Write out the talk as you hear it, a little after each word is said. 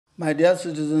My dear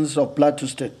citizens of Plateau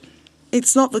State,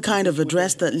 it's not the kind of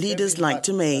address that leaders like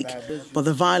to make, but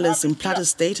the violence in Plateau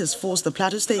State has forced the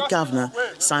Plateau State Governor,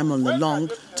 Simon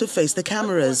Lalong, to face the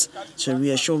cameras to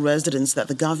reassure residents that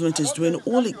the government is doing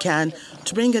all it can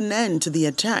to bring an end to the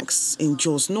attacks in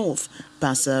Jos North,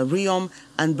 Bassa, Riom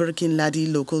and Burkin Ladi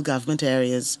local government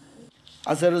areas.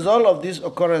 As a result of these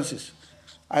occurrences,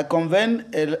 I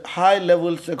convened a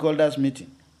high-level stakeholders meeting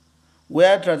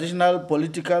where traditional,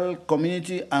 political,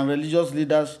 community and religious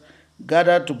leaders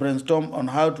gathered to brainstorm on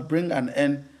how to bring an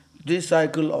end to this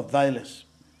cycle of violence.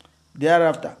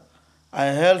 Thereafter, I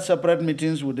held separate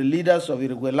meetings with the leaders of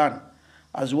Irigwelan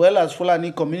as well as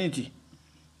Fulani community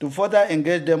to further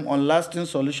engage them on lasting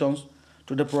solutions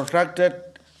to the protracted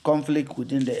conflict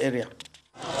within the area.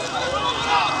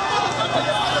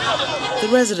 The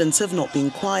residents have not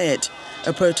been quiet.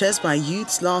 A protest by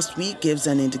youths last week gives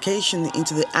an indication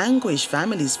into the anguish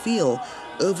families feel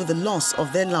over the loss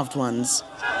of their loved ones.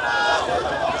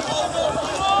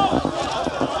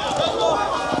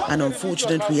 An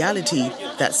unfortunate reality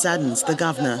that saddens the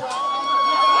governor.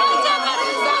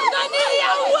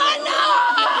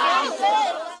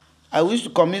 I wish to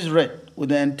commiserate with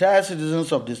the entire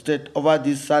citizens of the state over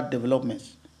these sad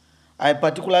developments. I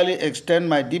particularly extend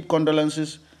my deep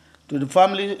condolences to the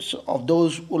families of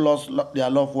those who lost their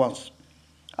loved ones,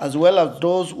 as well as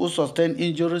those who sustained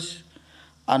injuries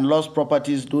and lost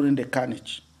properties during the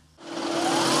carnage.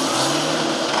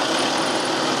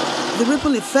 The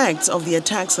ripple effects of the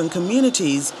attacks on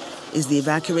communities is the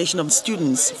evacuation of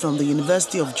students from the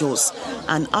University of Jos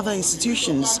and other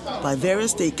institutions by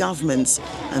various state governments,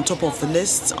 and top of the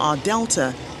lists are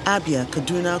Delta, Abia,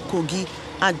 Kaduna, Kogi,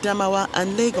 Adamawa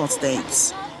and Lagos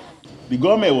states. The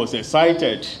government was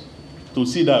excited to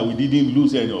see that we didn't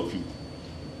lose any of you.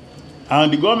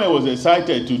 And the government was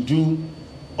excited to do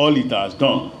all it has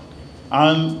done.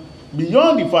 And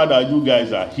beyond the fact that you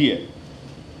guys are here,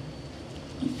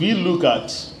 if we look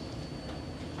at,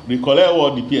 recollect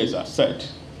what the PS has said,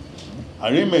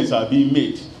 arrangements are being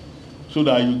made so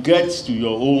that you get to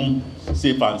your home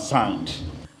safe and sound.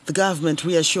 The government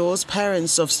reassures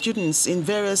parents of students in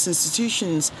various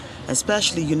institutions,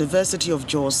 especially University of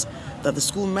Jos, that the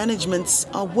school managements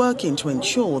are working to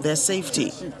ensure their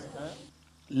safety.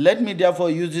 Let me therefore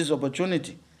use this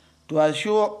opportunity to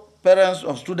assure parents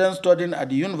of students studying at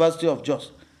the University of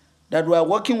Jos that we are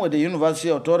working with the university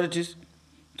authorities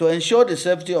to ensure the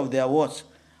safety of their wards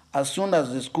as soon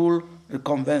as the school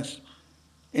reconvenes.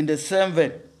 In the same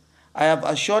vein, I have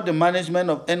assured the management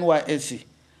of NYSC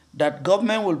that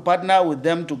government will partner with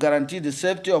them to guarantee the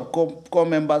safety of core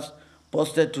members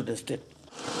posted to the state.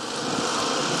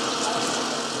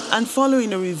 And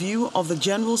following a review of the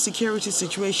general security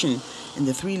situation in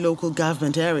the 3 local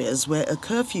government areas where a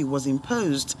curfew was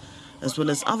imposed, as well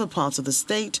as other parts of the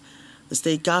state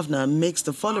governor makes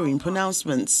the following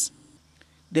pronouncements.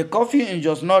 The curfew in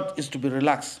Jos North is to be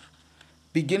relaxed.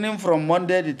 Beginning from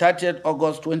Monday, the 30th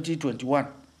August 2021,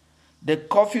 the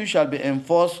curfew shall be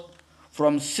enforced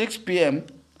from 6 p.m.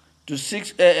 to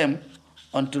 6 a.m.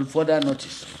 until further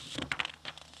notice.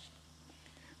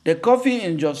 The curfew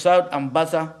in Jos South and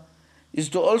Bassa is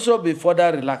to also be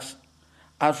further relaxed,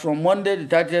 as from Monday,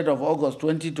 the 30th of August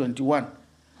 2021,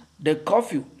 the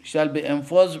curfew shall be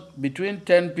enforced between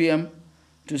 10 p.m.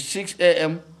 to 6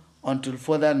 a.m. until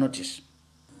further notice.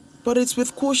 But it's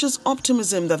with cautious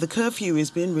optimism that the curfew is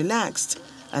being relaxed,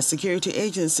 as security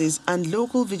agencies and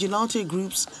local vigilante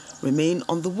groups remain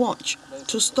on the watch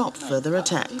to stop further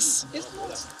attacks.